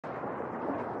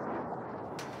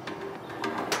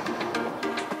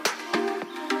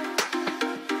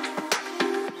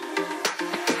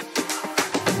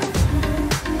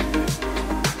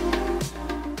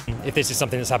if this is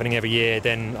something that's happening every year,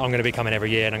 then I'm going to be coming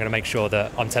every year, and I'm going to make sure that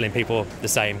I'm telling people the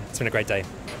same. It's been a great day.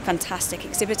 Fantastic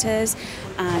exhibitors,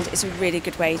 and it's a really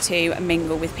good way to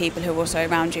mingle with people who are also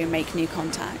around you and make new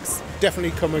contacts.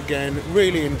 Definitely come again,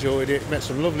 really enjoyed it, met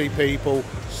some lovely people,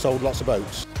 sold lots of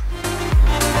boats.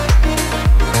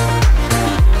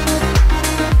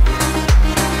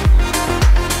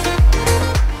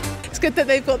 It's good that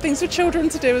they've got things for children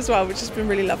to do as well, which has been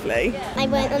really lovely. I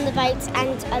went on the boats,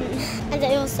 and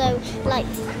I also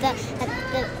liked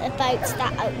the boats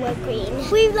that were green.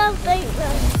 We love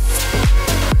BoatLife.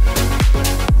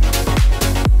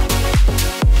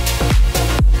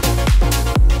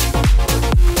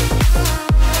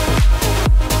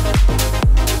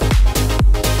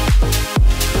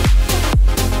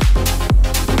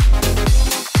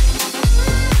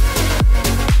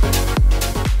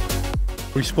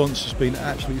 Response has been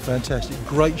absolutely fantastic.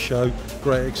 Great show,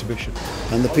 great exhibition.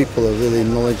 And the people are really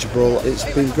knowledgeable. It's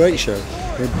been a great show.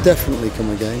 We'll definitely come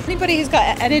again. Anybody who's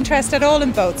got an interest at all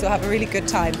in boats will have a really good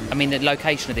time. I mean, the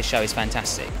location of this show is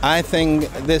fantastic. I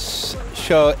think this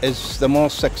show is the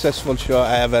most successful show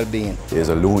I ever been. It is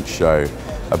a launch show,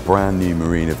 a brand new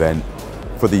marine event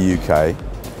for the UK,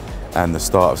 and the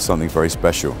start of something very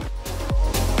special.